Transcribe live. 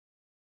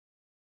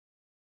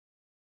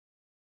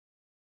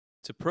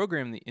To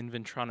program the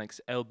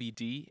Inventronics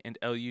LBD and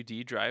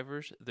LUD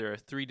drivers, there are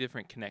three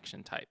different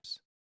connection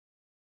types.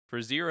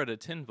 For 0 to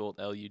 10 volt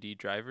LUD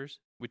drivers,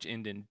 which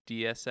end in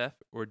DSF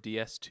or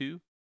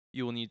DS2,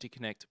 you will need to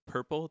connect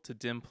purple to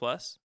DIM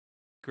plus,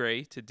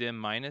 gray to DIM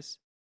minus,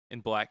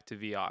 and black to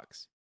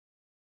VAUX.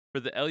 For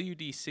the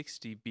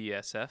LUD60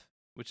 BSF,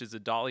 which is a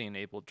dolly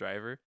enabled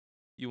driver,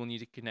 you will need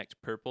to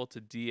connect purple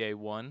to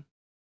DA1,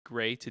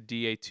 gray to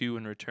DA2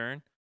 in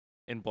return,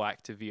 and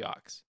black to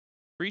VAUX.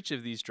 For each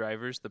of these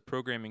drivers, the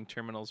programming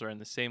terminals are in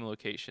the same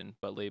location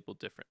but labeled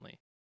differently.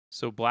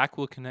 So black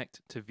will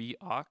connect to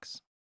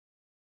VAUX,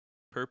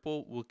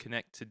 purple will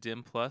connect to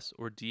DIM plus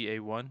or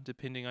DA1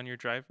 depending on your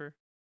driver,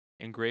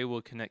 and gray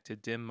will connect to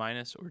DIM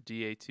minus or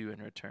DA2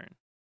 in return.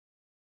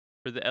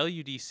 For the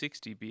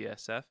LUD60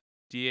 BSF,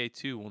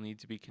 DA2 will need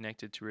to be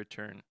connected to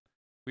return.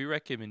 We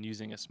recommend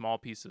using a small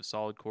piece of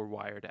solid core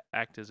wire to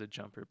act as a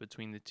jumper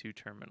between the two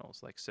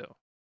terminals, like so.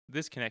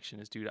 This connection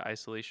is due to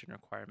isolation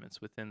requirements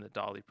within the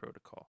dolly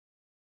protocol.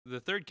 The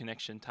third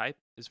connection type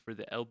is for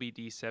the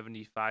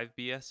LBD75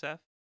 BSF,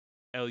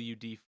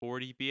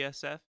 LUD40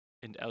 BSF,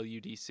 and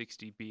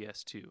LUD60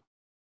 BS2.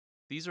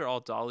 These are all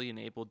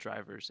dolly-enabled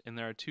drivers, and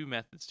there are two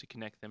methods to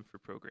connect them for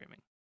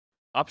programming.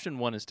 Option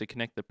 1 is to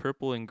connect the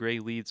purple and gray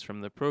leads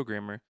from the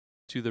programmer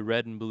to the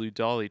red and blue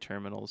dolly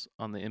terminals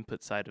on the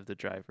input side of the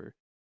driver,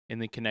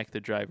 and then connect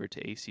the driver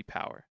to AC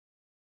power.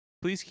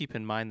 Please keep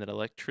in mind that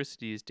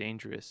electricity is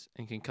dangerous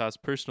and can cause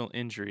personal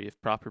injury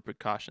if proper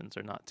precautions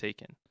are not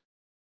taken.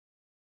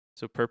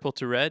 So purple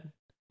to red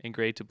and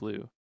gray to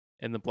blue,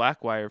 and the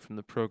black wire from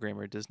the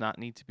programmer does not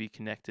need to be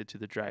connected to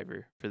the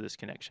driver for this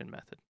connection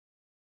method.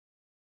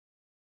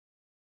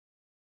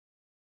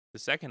 The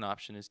second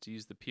option is to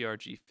use the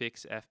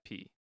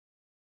PRG-FIX-FP.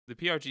 The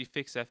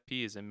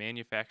PRG-FIX-FP is a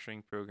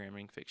manufacturing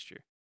programming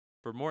fixture.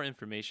 For more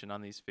information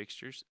on these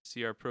fixtures,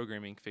 see our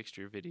programming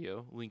fixture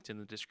video linked in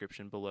the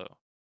description below.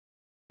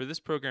 For this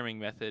programming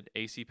method,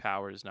 AC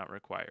power is not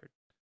required.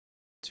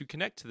 To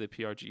connect to the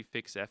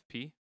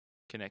PRG-FIX-FP,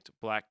 connect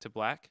black to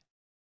black,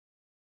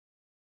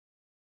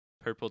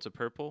 purple to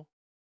purple,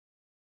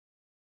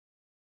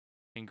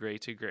 and gray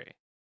to gray.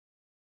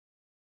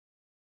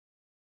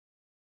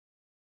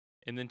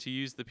 And then to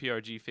use the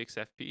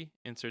PRG-FIX-FP,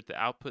 insert the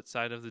output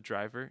side of the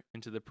driver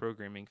into the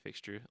programming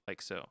fixture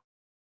like so.